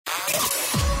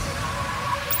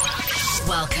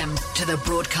Welcome to the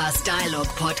Broadcast Dialogue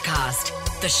Podcast,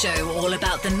 the show all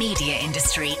about the media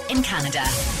industry in Canada.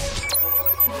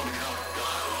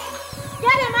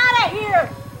 Get him out of here!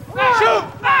 Shoot!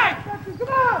 Hey! Come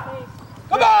on!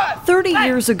 Come on! 30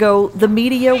 years ago, the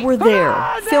media were there,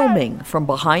 filming from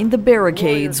behind the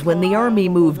barricades when the army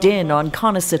moved in on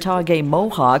Kanesatake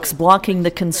Mohawks, blocking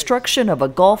the construction of a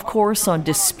golf course on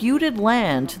disputed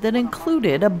land that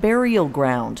included a burial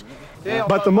ground.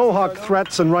 But the Mohawk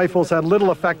threats and rifles had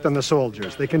little effect on the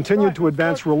soldiers. They continued to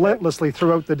advance relentlessly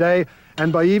throughout the day,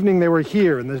 and by evening they were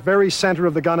here in the very center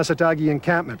of the Kanesatake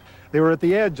encampment. They were at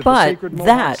the edge of the sacred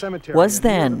Mohawk cemetery. But that was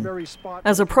then.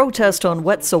 As a protest on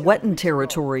Wet'suwet'en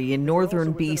territory in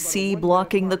northern BC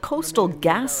blocking the Coastal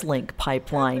GasLink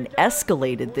pipeline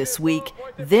escalated this week,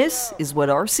 this is what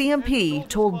RCMP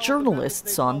told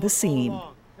journalists on the scene.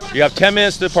 You have 10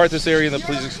 minutes to depart this area in the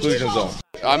police exclusion zone.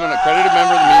 I'm an accredited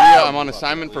member of the media. I'm on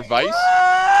assignment for Vice.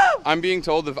 I'm being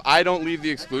told if I don't leave the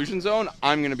exclusion zone,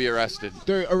 I'm going to be arrested.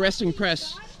 They're arresting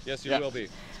press. Yes, you will be.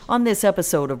 On this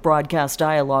episode of Broadcast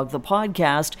Dialogue, the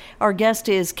podcast, our guest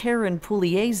is Karyn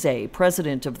Pugliese,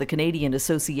 president of the Canadian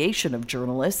Association of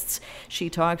Journalists. She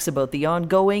talks about the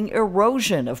ongoing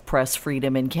erosion of press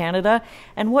freedom in Canada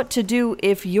and what to do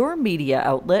if your media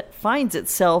outlet finds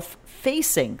itself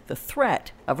facing the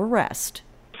threat of arrest.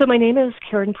 So my name is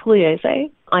Karyn Pugliese.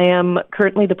 I am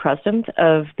currently the president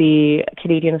of the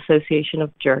Canadian Association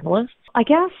of Journalists. I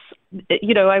guess,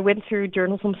 I went through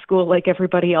journalism school like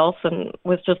everybody else and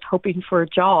was just hoping for a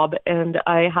job. And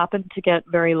I happened to get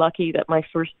very lucky that my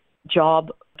first job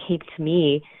came to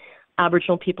me.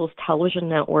 Aboriginal People's Television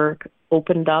Network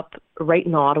opened up right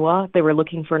in Ottawa. They were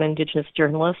looking for an Indigenous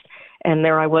journalist. And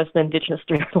there I was, an Indigenous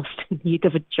journalist in need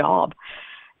of a job.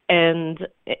 And,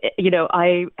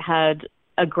 I had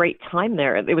a great time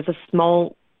there. It was a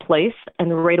small place,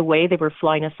 and right away they were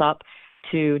flying us up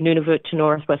to Nunavut, to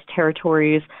Northwest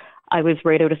Territories. I was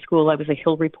right out of school. I was a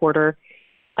Hill reporter.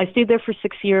 I stayed there for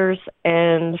 6 years,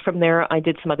 and from there I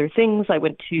did some other things. I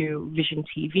went to Vision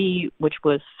TV, which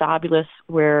was fabulous,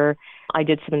 where I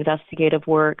did some investigative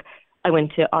work. I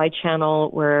went to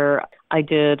iChannel, where I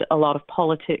did a lot of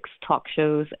politics, talk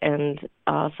shows, and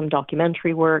some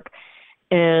documentary work.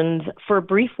 And for a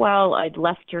brief while, I'd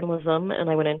left journalism and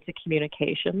I went into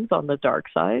communications on the dark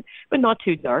side, but not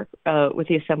too dark, with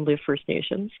the Assembly of First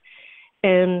Nations.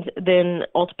 And then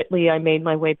ultimately, I made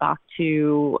my way back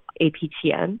to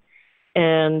APTN,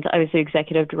 and I was the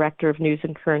executive director of news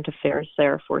and current affairs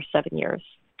there for 7 years.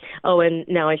 Oh, and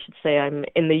now I should say I'm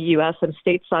in the U.S. I'm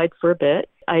stateside for a bit.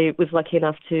 I was lucky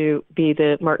enough to be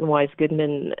the Martin Wise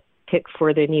Goodman pick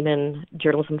for the Neiman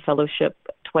Journalism Fellowship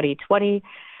 2020.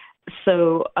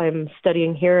 So I'm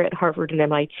studying here at Harvard and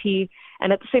MIT,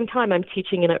 and at the same time, I'm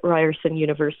teaching at Ryerson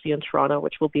University in Toronto,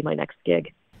 which will be my next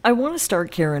gig. I want to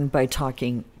start, Karyn, by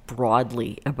talking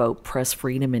broadly about press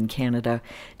freedom in Canada.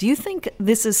 Do you think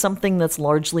this is something that's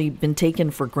largely been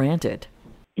taken for granted?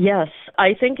 Yes,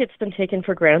 I think it's been taken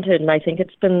for granted, and I think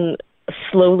it's been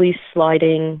slowly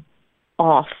sliding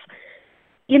off.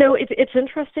 It's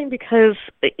interesting because,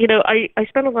 I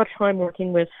spent a lot of time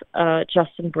working with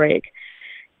Justin Bragg.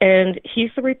 And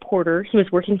he's the reporter. He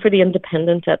was working for The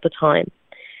Independent at the time,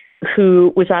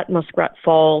 who was at Muskrat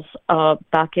Falls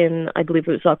back in, I believe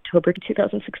it was October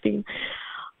 2016.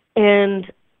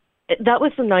 And that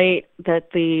was the night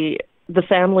that the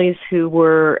families who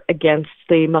were against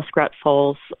the Muskrat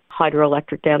Falls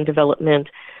hydroelectric dam development,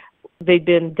 they'd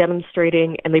been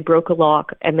demonstrating and they broke a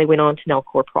lock and they went on to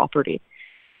Nalcor property.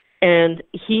 And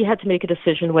he had to make a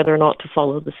decision whether or not to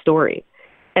follow the story.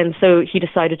 And so he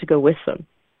decided to go with them.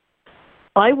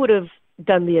 I would have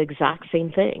done the exact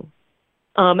same thing.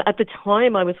 At the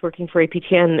time, I was working for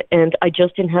APTN, and I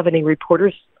just didn't have any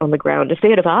reporters on the ground. If they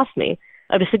had have asked me,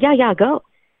 I would have said, yeah, go.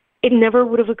 It never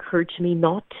would have occurred to me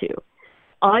not to.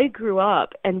 I grew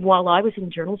up, and while I was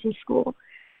in journalism school,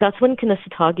 that's when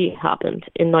Kanesatake happened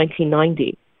in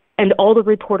 1990, and all the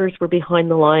reporters were behind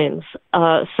the lines.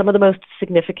 Some of the most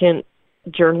significant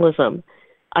journalism,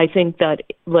 I think, that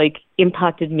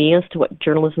impacted me as to what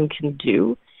journalism can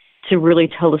do to really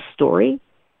tell a story,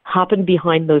 happened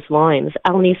behind those lines.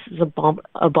 Alanis is a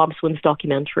Bob Swin's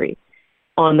documentary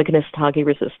on the Kanesatake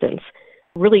resistance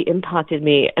really impacted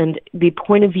me, and the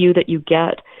point of view that you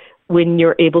get when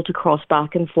you're able to cross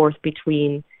back and forth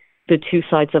between the two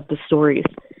sides of the stories.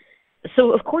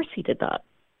 So of course he did that.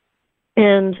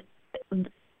 And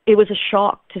it was a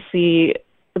shock to see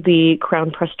the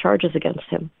Crown press charges against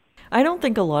him. I don't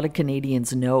think a lot of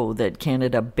Canadians know that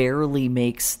Canada barely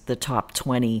makes the top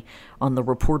 20 on the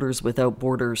Reporters Without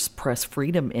Borders Press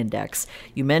Freedom Index.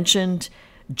 You mentioned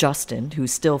Justin,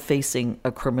 who's still facing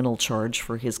a criminal charge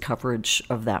for his coverage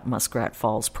of that Muskrat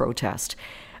Falls protest.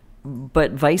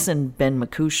 But Weiss and Ben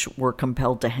McCouche were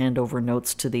compelled to hand over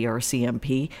notes to the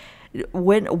RCMP.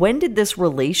 When did this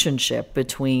relationship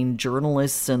between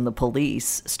journalists and the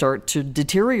police start to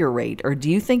deteriorate, or do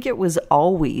you think it was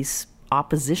always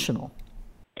oppositional?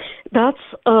 That's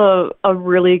a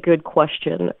really good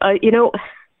question.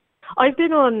 I've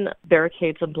been on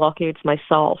barricades and blockades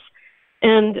myself.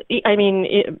 And I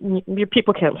mean,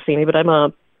 people can't see me, but I'm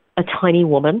a tiny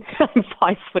woman. I'm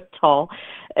 5 foot tall.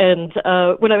 And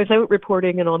when I was out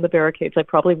reporting and on the barricades, I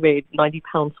probably weighed 90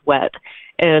 pounds wet.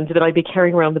 And then I'd be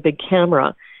carrying around the big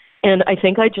camera. And I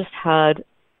think I just had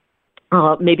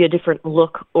maybe a different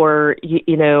look or,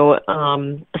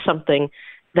 something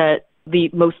that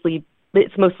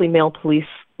it's mostly male police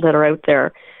that are out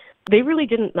there. They really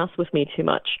didn't mess with me too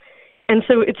much. And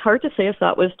so it's hard to say if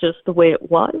that was just the way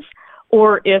it was,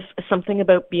 or if something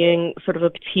about being sort of a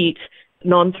petite,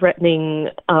 non-threatening,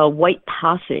 white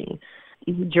passing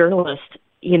journalist,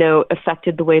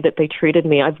 affected the way that they treated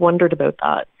me. I've wondered about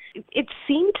that. It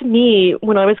seemed to me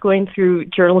when I was going through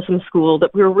journalism school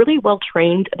that we were really well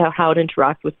trained about how to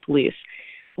interact with police.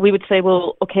 We would say,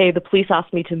 well, okay, the police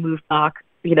asked me to move back,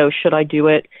 should I do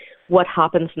it? What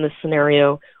happens in this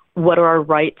scenario? What are our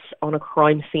rights on a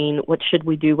crime scene? What should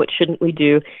we do? What shouldn't we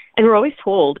do? And we're always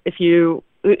told if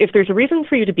there's a reason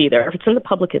for you to be there, if it's in the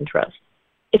public interest,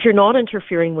 if you're not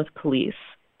interfering with police,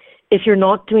 if you're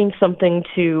not doing something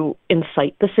to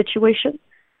incite the situation,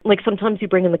 like sometimes you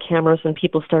bring in the cameras and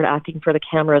people start acting for the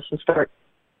cameras and start,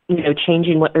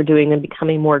 changing what they're doing and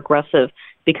becoming more aggressive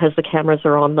because the cameras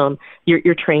are on them.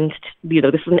 You're trained to,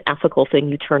 this is an ethical thing.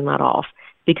 You turn that off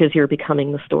because you're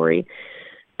becoming the story.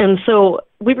 And so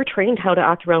we were trained how to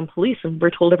act around police, and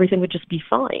we're told everything would just be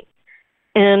fine.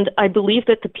 And I believe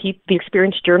that the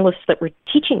experienced journalists that were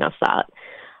teaching us that,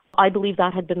 I believe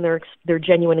that had been their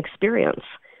genuine experience.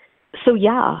 So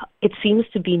yeah, it seems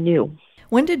to be new.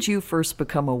 When did you first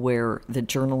become aware that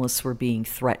journalists were being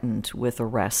threatened with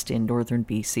arrest in northern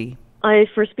BC? I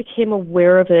first became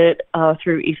aware of it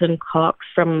through Ethan Cox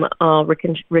from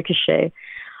Ricochet.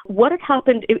 What had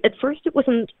happened, at first it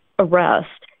wasn't arrest,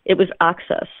 it was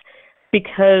access,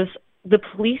 because the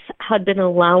police had been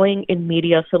allowing in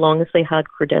media so long as they had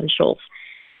credentials.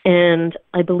 And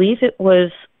I believe it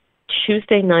was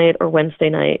Tuesday night or Wednesday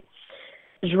night,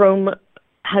 Jerome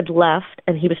had left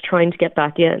and he was trying to get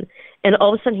back in. And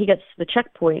all of a sudden he gets to the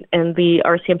checkpoint and the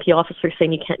RCMP officer is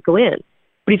saying you can't go in.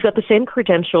 But he's got the same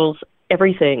credentials,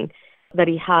 everything that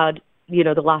he had,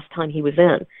 the last time he was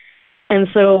in. And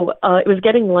so it was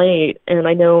getting late, and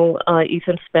I know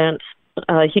Ethan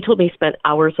he told me he spent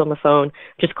hours on the phone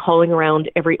just calling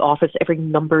around every office, every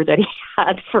number that he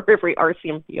had for every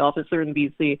RCMP officer in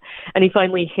BC. And he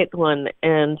finally hit one,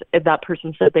 and that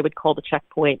person said they would call the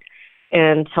checkpoint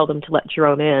and tell them to let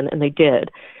Jerome in, and they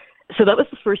did. So that was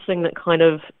the first thing that kind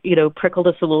of, prickled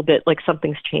us a little bit, like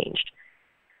something's changed.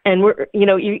 And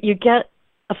you get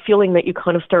a feeling that you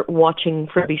kind of start watching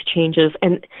for these changes.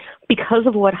 And because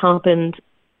of what happened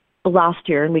last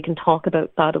year, and we can talk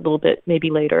about that a little bit maybe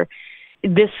later,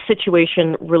 this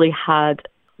situation really had,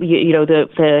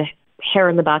 the hair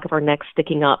in the back of our neck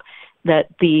sticking up that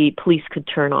the police could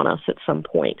turn on us at some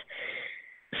point.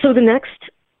 So the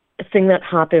next thing that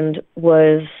happened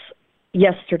was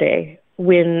yesterday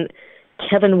when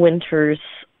Kevin Winters,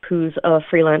 who's a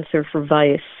freelancer for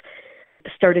Vice,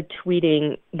 started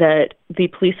tweeting that the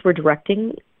police were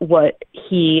directing what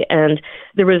he, and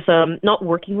there was not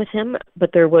working with him,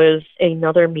 but there was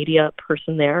another media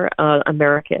person there,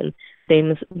 American,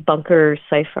 named Bunker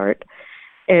Seifert,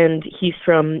 and he's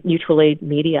from Mutual Aid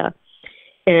Media.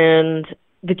 And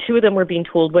the two of them were being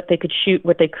told what they could shoot,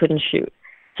 what they couldn't shoot.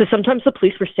 So sometimes the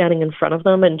police were standing in front of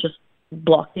them and just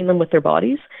blocking them with their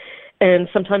bodies. And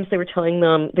sometimes they were telling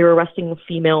them they were arresting a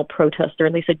female protester,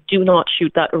 and they said, do not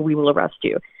shoot that or we will arrest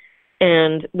you.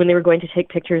 And when they were going to take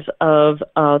pictures of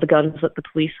the guns that the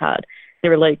police had, they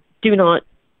were like, do not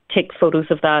take photos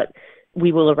of that,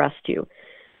 we will arrest you.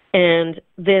 And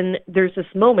then there's this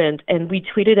moment, and we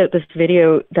tweeted out this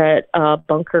video that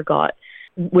Bunker got,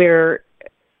 where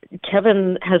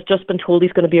Kevin has just been told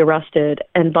he's going to be arrested,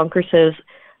 and Bunker says,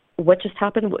 what just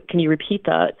happened? Can you repeat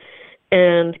that?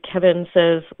 And Kevin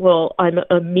says, well, I'm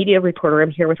a media reporter.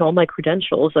 I'm here with all my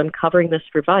credentials. I'm covering this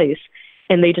for Vice.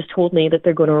 And they just told me that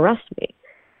they're going to arrest me.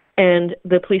 And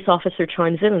the police officer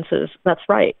chimes in and says, that's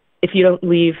right. If you don't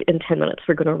leave in 10 minutes,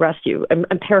 we're going to arrest you. I'm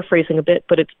paraphrasing a bit,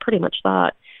 but it's pretty much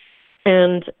that.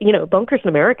 And, Bunker's an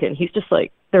American. He's just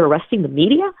like, they're arresting the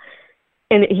media?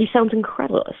 And he sounds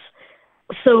incredulous.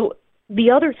 So the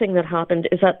other thing that happened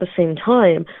is at the same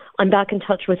time, I'm back in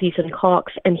touch with Ethan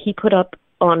Cox, and he put up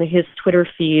on his Twitter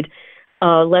feed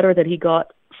a letter that he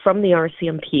got from the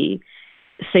RCMP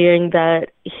saying that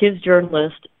his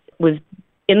journalist was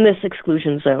in this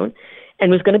exclusion zone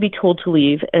and was going to be told to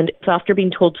leave, and if after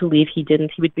being told to leave he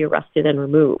didn't, he would be arrested and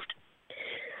removed.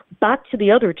 Back to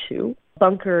the other two,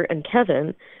 Bunker and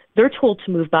Kevin, they're told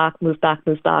to move back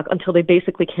until they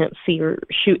basically can't see or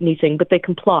shoot anything, but they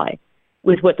comply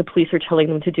with what the police are telling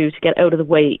them to do to get out of the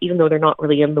way, even though they're not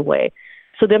really in the way.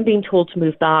 So them being told to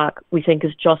move back, we think,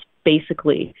 is just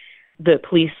basically the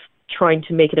police trying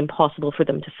to make it impossible for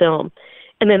them to film.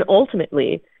 And then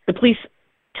ultimately, the police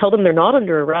tell them they're not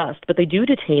under arrest, but they do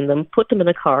detain them, put them in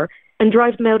a car, and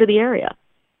drive them out of the area,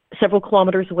 several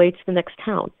kilometers away to the next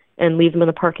town, and leave them in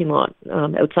a parking lot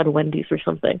outside of Wendy's or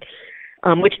something.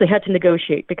 Which they had to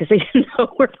negotiate because they didn't know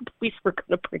where the police were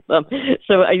going to bring them.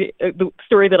 So the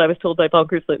story that I was told by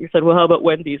Bunkers later said, well, how about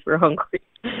Wendy's? We're hungry.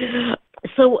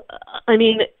 So, I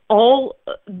mean,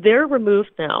 they're removed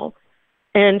now.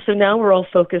 And so now we're all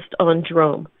focused on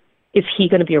Jerome. Is he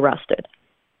going to be arrested?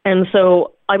 And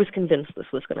so I was convinced this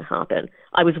was going to happen.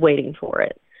 I was waiting for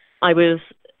it. I was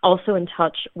also in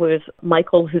touch with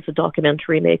Michael, who's a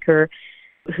documentary maker,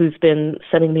 who's been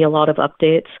sending me a lot of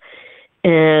updates.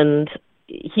 And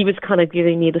he was kind of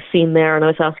giving me the scene there, and I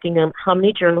was asking him, how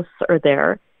many journalists are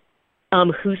there?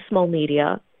 Who's small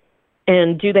media?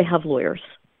 And do they have lawyers?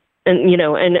 And, you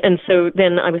know, and so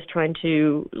then I was trying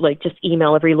to, like, just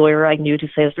email every lawyer I knew to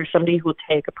say, is there somebody who will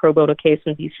take a pro bono case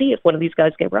in D.C. if one of these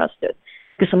guys get arrested?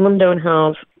 Because some of them don't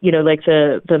have, you know, like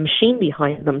the machine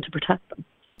behind them to protect them.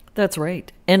 That's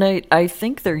right. And I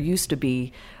think there used to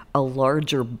be a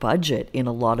larger budget in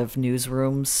a lot of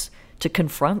newsrooms to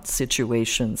confront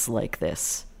situations like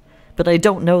this. But I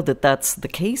don't know that that's the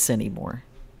case anymore.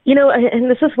 You know, and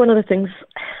this is one of the things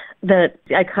that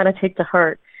I kind of take to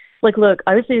heart. Like, look,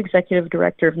 I was the executive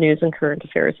director of news and current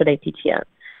affairs at APTN.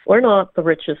 We're not the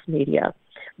richest media,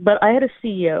 but I had a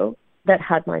CEO that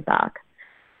had my back.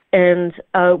 And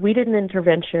we did an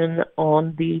intervention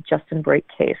on the Justin Brake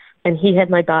case, and he had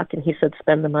my back, and he said,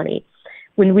 spend the money.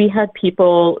 When we had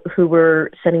people who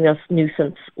were sending us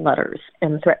nuisance letters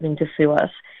and threatening to sue us,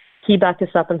 he backed us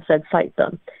up and said, fight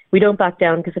them. We don't back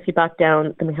down, because if you back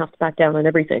down, then we have to back down on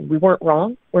everything. We weren't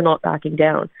wrong. We're not backing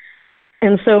down.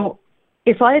 And so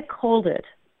if I had called it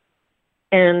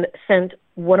and sent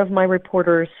one of my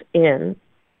reporters in,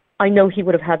 I know he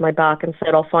would have had my back and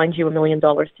said, I'll find you $1 million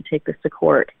to take this to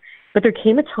court. But there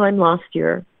came a time last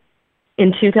year,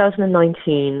 in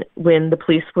 2019, when the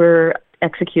police were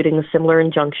executing a similar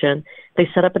injunction. They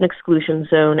set up an exclusion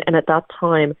zone, and at that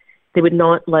time, they would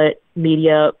not let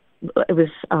media. It was,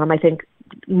 I think,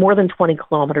 more than 20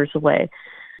 kilometers away.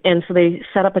 And so they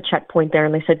set up a checkpoint there,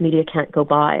 and they said media can't go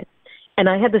by. And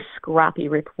I had this scrappy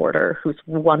reporter who's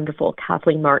wonderful,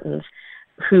 Kathleen Martins,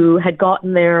 who had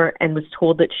gotten there and was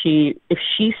told that if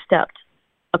she stepped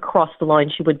across the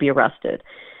line, she would be arrested.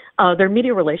 Their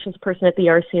media relations person at the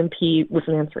RCMP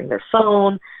wasn't answering their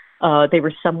phone. They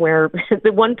were somewhere,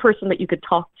 the one person that you could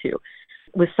talk to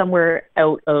was somewhere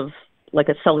out of like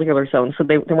a cellular zone, so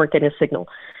they weren't getting a signal.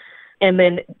 And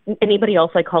then anybody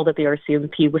else I called at the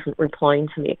RCMP wasn't replying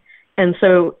to me. And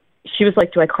so she was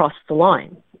like, do I cross the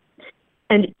line?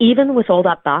 And even with all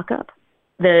that backup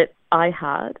that I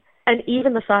had, and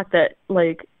even the fact that,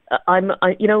 like, I'm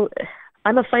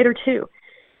a fighter too,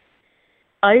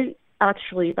 I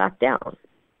actually backed down.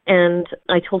 And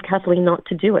I told Kathleen not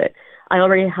to do it. I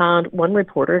already had one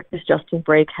reporter, because Justin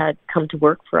Brake had come to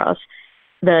work for us,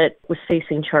 that was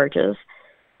facing charges.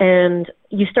 And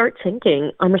you start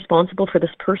thinking, I'm responsible for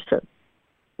this person.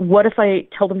 What if I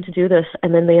tell them to do this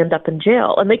and then they end up in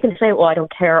jail? And they can say, well, I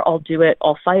don't care, I'll do it,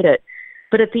 I'll fight it.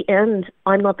 But at the end,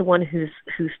 I'm not the one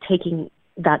who's taking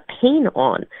that pain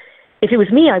on. If it was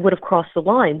me, I would have crossed the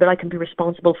line, but I can be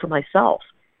responsible for myself.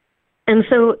 And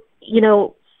so, you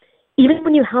know, even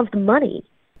when you have the money,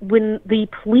 when the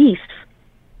police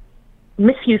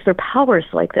misuse their powers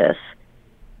like this,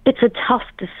 it's a tough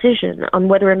decision on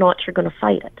whether or not you're going to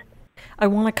fight it. I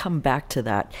want to come back to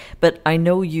that, but I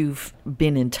know you've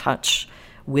been in touch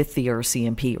with the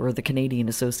RCMP, or the Canadian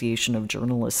Association of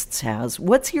Journalists has.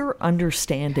 What's your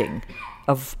understanding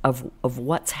of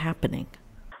what's happening?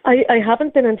 I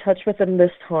haven't been in touch with them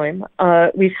this time.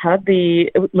 We've had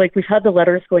the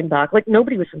letters going back. Like,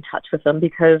 nobody was in touch with them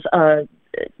because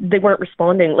they weren't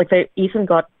responding. Like, Ethan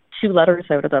got 2 letters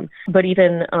out of them. But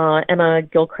even Emma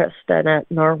Gilchrist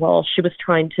at Narwhal, she was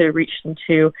trying to reach them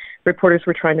too. Reporters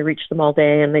were trying to reach them all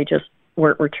day, and they just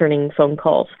weren't returning phone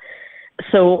calls.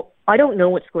 So I don't know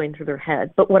what's going through their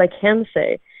head. But what I can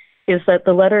say is that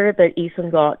the letter that Ethan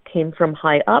got came from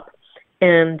high up,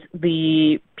 and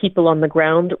the people on the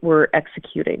ground were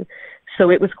executing. So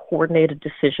it was a coordinated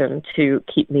decision to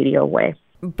keep media away.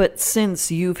 But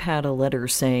since you've had a letter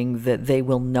saying that they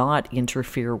will not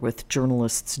interfere with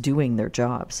journalists doing their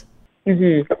jobs.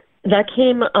 Mm-hmm. That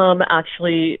came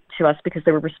actually to us because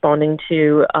they were responding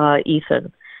to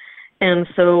Ethan. And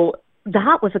so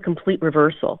that was a complete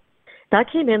reversal.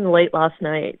 That came in late last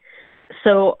night.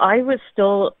 So I was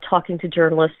still talking to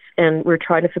journalists, and we're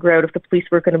trying to figure out if the police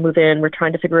were going to move in. We're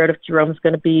trying to figure out if Jerome's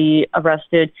going to be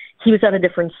arrested. He was at a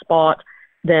different spot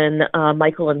than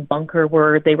Michael and Bunker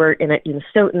were. They were in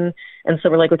Stoughton. And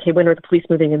so we're like, okay, when are the police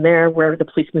moving in there? Where are the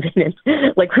police moving in?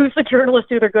 Like, who's the journalist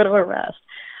who they're going to arrest?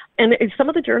 And some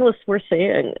of the journalists were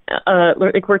saying,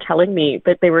 were telling me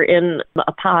that they were in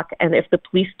a pack, and if the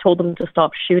police told them to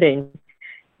stop shooting,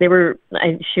 they were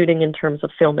shooting in terms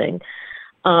of filming,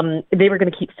 they were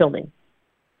going to keep filming.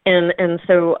 And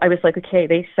so I was like, okay,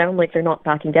 they sound like they're not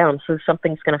backing down, so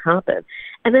something's going to happen.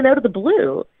 And then out of the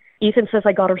blue, Ethan says,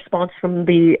 I got a response from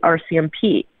the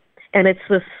RCMP. And it's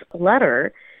this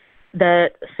letter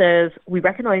that says, we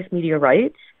recognize media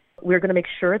rights. We're going to make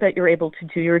sure that you're able to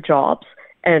do your jobs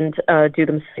and do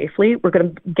them safely. We're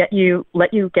going to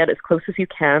let you get as close as you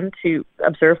can to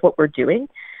observe what we're doing.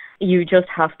 You just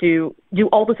have to do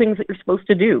all the things that you're supposed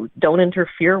to do. Don't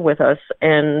interfere with us,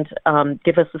 and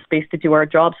give us the space to do our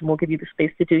jobs, and we'll give you the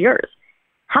space to do yours.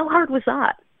 How hard was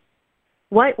that?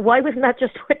 Why wasn't that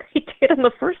just what they did in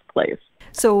the first place?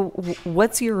 So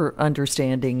what's your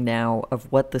understanding now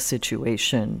of what the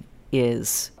situation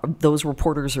is? Those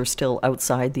reporters are still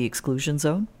outside the exclusion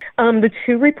zone? The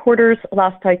two reporters,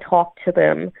 last I talked to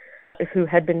them, who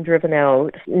had been driven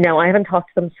out. Now, I haven't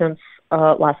talked to them since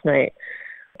last night.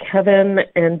 Kevin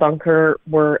and Bunker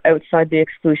were outside the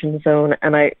exclusion zone,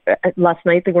 and last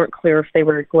night they weren't clear if they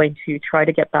were going to try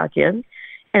to get back in.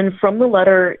 And from the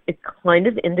letter, it kind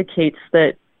of indicates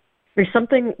that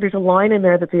there's a line in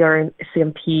there that the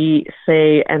RCMP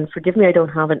say, and forgive me, I don't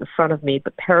have it in front of me,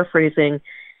 but paraphrasing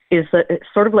is that it's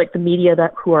sort of like the media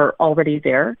who are already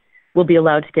there will be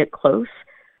allowed to get close.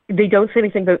 They don't say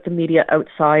anything about the media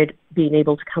outside being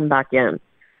able to come back in.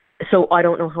 So I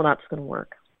don't know how that's going to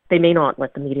work. They may not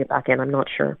let the media back in, I'm not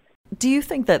sure. Do you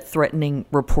think that threatening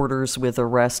reporters with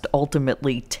arrest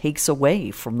ultimately takes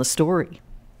away from the story?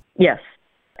 Yes.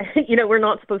 We're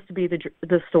not supposed to be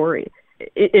the story.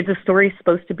 The story's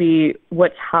supposed to be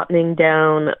what's happening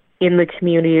down in the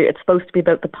community. It's supposed to be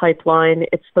about the pipeline.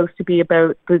 It's supposed to be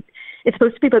about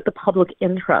the public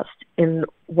interest in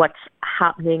what's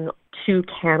happening to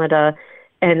Canada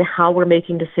and how we're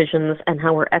making decisions and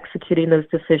how we're executing those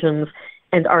decisions,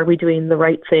 and are we doing the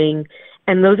right thing?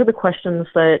 And those are the questions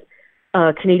that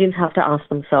Canadians have to ask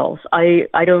themselves.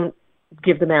 I don't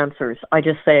give them answers. I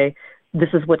just say, this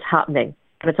is what's happening.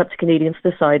 And it's up to Canadians to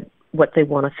decide what they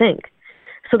want to think.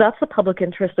 So that's the public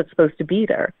interest that's supposed to be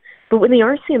there. But when the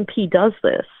RCMP does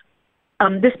this,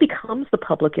 this becomes the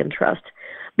public interest.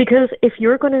 Because if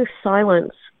you're going to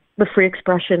silence the free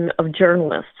expression of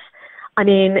journalists,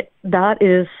 that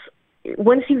is,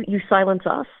 once you silence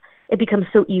us, it becomes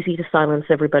so easy to silence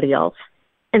everybody else.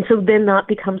 And so then that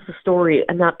becomes the story,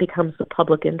 and that becomes the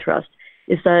public interest,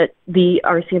 is that the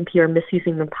RCMP are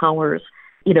misusing their powers,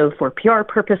 for PR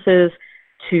purposes,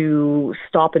 to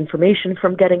stop information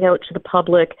from getting out to the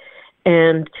public,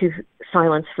 and to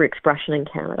silence free expression in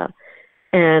Canada.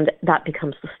 And that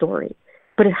becomes the story.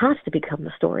 But it has to become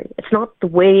the story. It's not the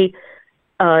way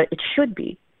it should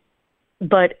be,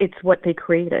 but it's what they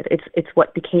created. It's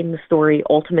what became the story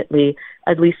ultimately,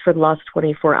 at least for the last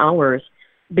 24 hours,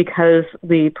 because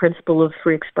the principle of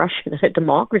free expression in a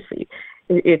democracy,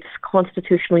 it's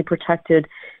constitutionally protected.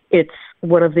 It's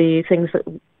one of the things that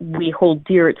we hold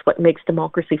dear. It's what makes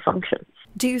democracy function.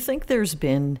 Do you think there's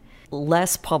been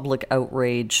less public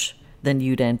outrage than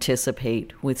you'd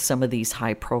anticipate with some of these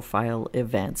high-profile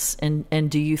events?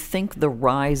 And do you think the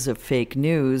rise of fake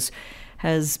news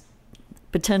has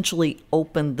potentially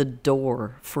opened the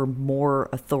door for more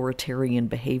authoritarian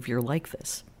behavior like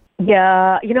this?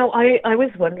 Yeah, I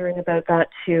was wondering about that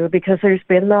too, because there's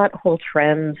been that whole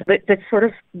trend that sort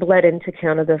of bled into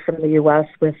Canada from the U.S.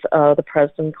 with the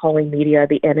president calling media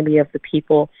the enemy of the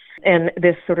people, and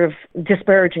this sort of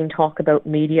disparaging talk about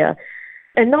media.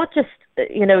 And not just,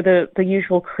 the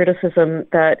usual criticism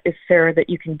that is fair that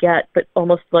you can get, but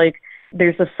almost like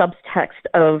there's a subtext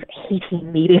of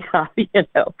hating media,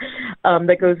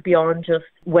 that goes beyond just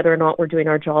whether or not we're doing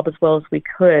our job as well as we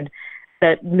could,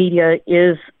 that media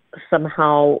is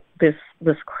somehow this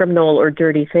criminal or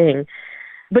dirty thing.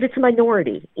 But it's a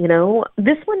minority,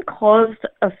 This one caused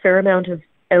a fair amount of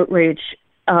outrage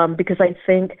because I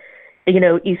think,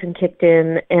 Ethan kicked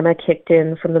in, Emma kicked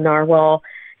in from the Narwhal,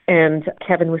 and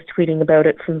Kevin was tweeting about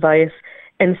it from Vice.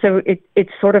 And so it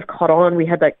sort of caught on. We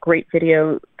had that great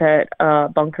video that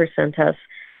Bunker sent us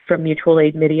from Mutual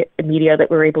Aid Media that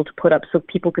we were able to put up so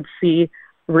people could see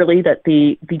really that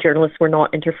the journalists were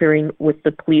not interfering with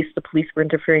the police were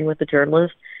interfering with the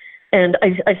journalists. And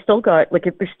I still got, like,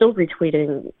 they're still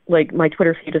retweeting, like, my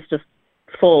Twitter feed is just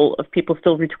full of people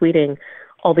still retweeting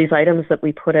all these items that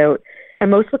we put out.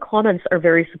 And most of the comments are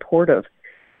very supportive.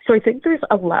 So I think there's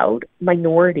a loud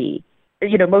minority.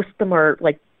 You know, most of them are,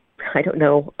 like, I don't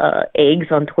know, eggs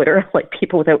on Twitter, like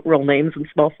people without real names and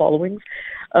small followings.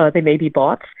 They may be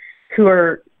bots who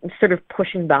are sort of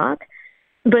pushing back.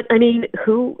 But, I mean,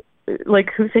 who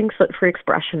thinks that free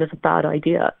expression is a bad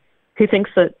idea? Who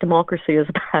thinks that democracy is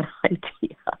a bad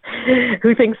idea?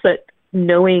 Who thinks that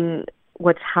knowing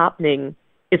what's happening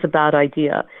is a bad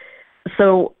idea?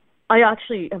 So I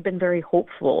actually have been very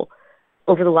hopeful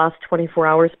over the last 24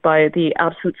 hours by the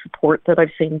absolute support that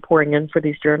I've seen pouring in for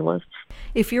these journalists.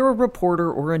 If you're a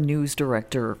reporter or a news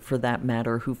director, for that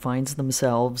matter, who finds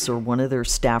themselves or one of their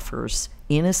staffers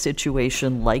in a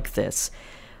situation like this,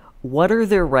 what are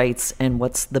their rights and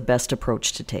what's the best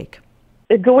approach to take?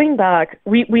 Going back,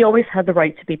 we always had the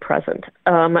right to be present.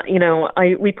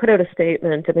 We put out a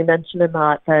statement and we mentioned in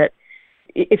that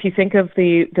if you think of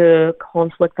the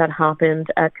conflict that happened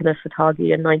at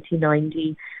Kanesatake in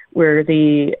 1990, where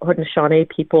the Haudenosaunee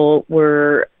people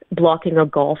were blocking a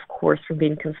golf course from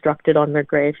being constructed on their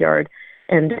graveyard,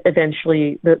 and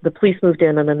eventually the police moved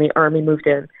in and then the army moved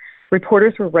in.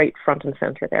 Reporters were right front and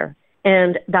center there,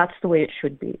 and that's the way it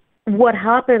should be. What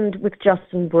happened with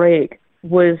Justin Brake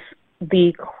was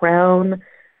the Crown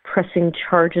pressing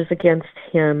charges against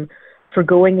him for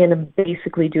going in and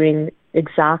basically doing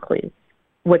exactly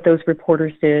what those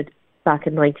reporters did back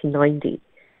in 1990.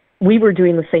 We were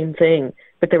doing the same thing,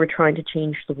 but they were trying to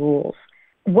change the rules.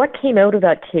 What came out of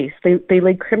that case? They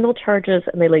laid criminal charges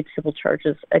and they laid civil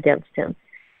charges against him.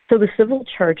 So the civil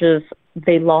charges,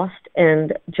 they lost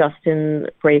and Justin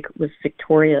Brake was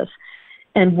victorious.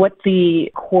 And what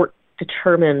the court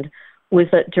determined was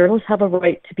that journalists have a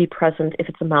right to be present if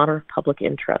it's a matter of public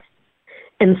interest.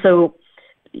 And so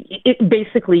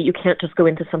basically you can't just go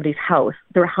into somebody's house.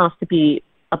 There has to be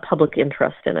a public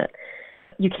interest in it.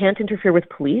 You can't interfere with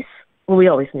police. Well, we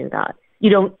always knew that. You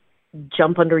don't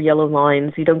jump under yellow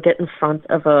lines. You don't get in front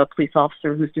of a police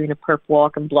officer who's doing a perp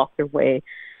walk and block their way.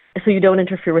 So you don't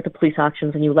interfere with the police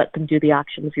actions and you let them do the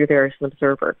actions. You're there as an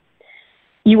observer.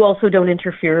 You also don't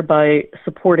interfere by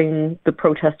supporting the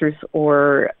protesters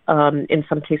or, in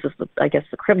some cases, I guess,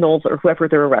 the criminals or whoever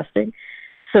they're arresting.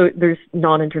 So there's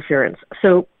non-interference.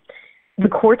 So the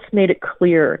courts made it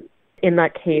clear in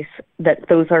that case that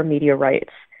those are media rights.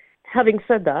 Having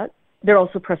said that, they're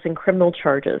also pressing criminal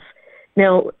charges.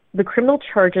 Now, the criminal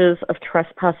charges of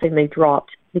trespassing, they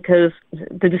dropped because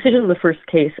the decision in the first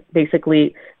case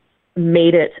basically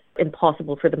made it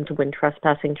impossible for them to win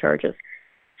trespassing charges.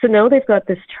 So now they've got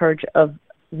this charge of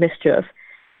mischief.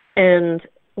 And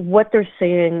what they're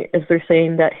saying is they're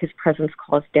saying that his presence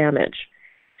caused damage.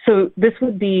 So this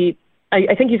would be,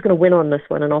 I think he's going to win on this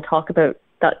one, and I'll talk about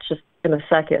that just in a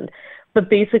second. But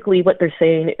basically what they're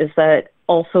saying is that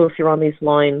also if you're on these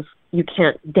lines, you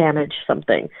can't damage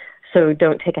something. So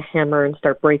don't take a hammer and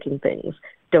start breaking things.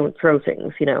 Don't throw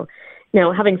things, you know.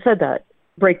 Now, having said that,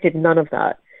 Brake did none of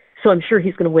that. So I'm sure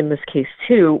he's going to win this case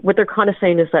too. What they're kind of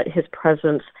saying is that his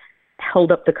presence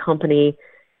held up the company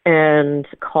and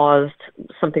caused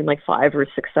something like $5,000 or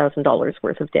 $6,000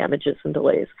 worth of damages and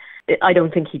delays. I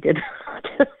don't think he did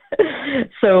that.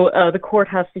 So the court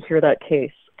has to hear that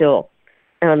case still.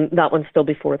 And that one's still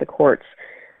before the courts.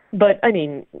 But, I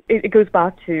mean, it goes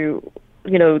back to,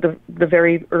 you know, the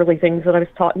very early things that I was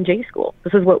taught in J school.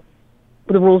 This is what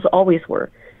the rules always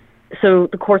were. So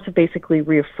the courts have basically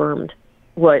reaffirmed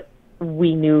what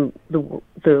we knew the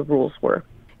rules were.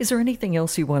 Is there anything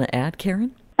else you want to add,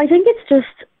 Karyn? I think it's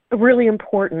just really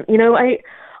important. You know,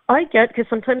 I get, because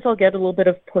sometimes I'll get a little bit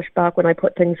of pushback when I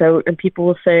put things out, and people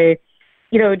will say,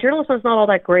 you know, journalism's not all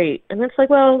that great. And it's like,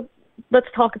 well, let's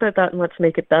talk about that and let's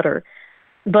make it better.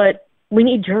 But we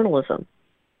need journalism.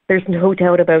 There's no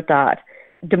doubt about that.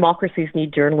 Democracies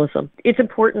need journalism. It's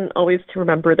important always to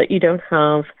remember that you don't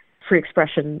have free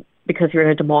expression because you're in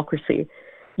a democracy.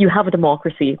 You have a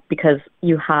democracy because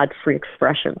you had free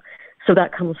expression. So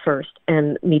that comes first,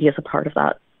 and media is a part of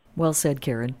that. Well said,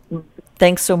 Karyn.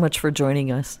 Thanks so much for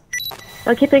joining us.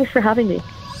 Okay, thanks for having me.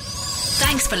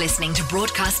 Thanks for listening to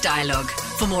Broadcast Dialogue.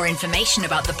 For more information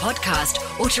about the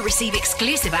podcast or to receive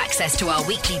exclusive access to our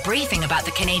weekly briefing about the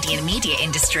Canadian media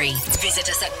industry, visit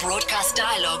us at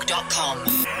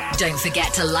broadcastdialogue.com. Don't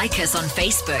forget to like us on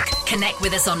Facebook, connect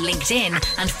with us on LinkedIn,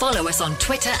 and follow us on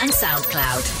Twitter and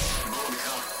SoundCloud.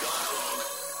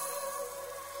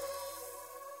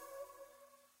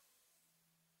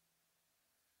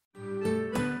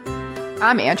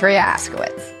 I'm Andrea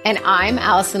Askowitz. And I'm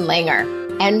Allison Langer.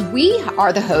 And we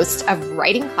are the hosts of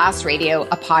Writing Class Radio,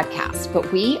 a podcast,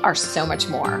 but we are so much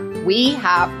more. We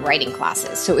have writing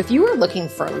classes. So if you are looking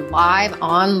for live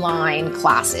online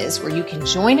classes where you can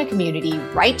join a community,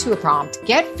 write to a prompt,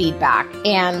 get feedback,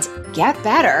 and get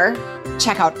better,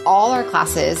 check out all our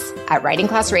classes at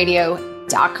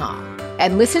writingclassradio.com.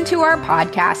 And listen to our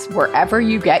podcast wherever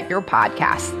you get your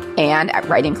podcasts and at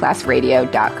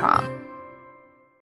writingclassradio.com.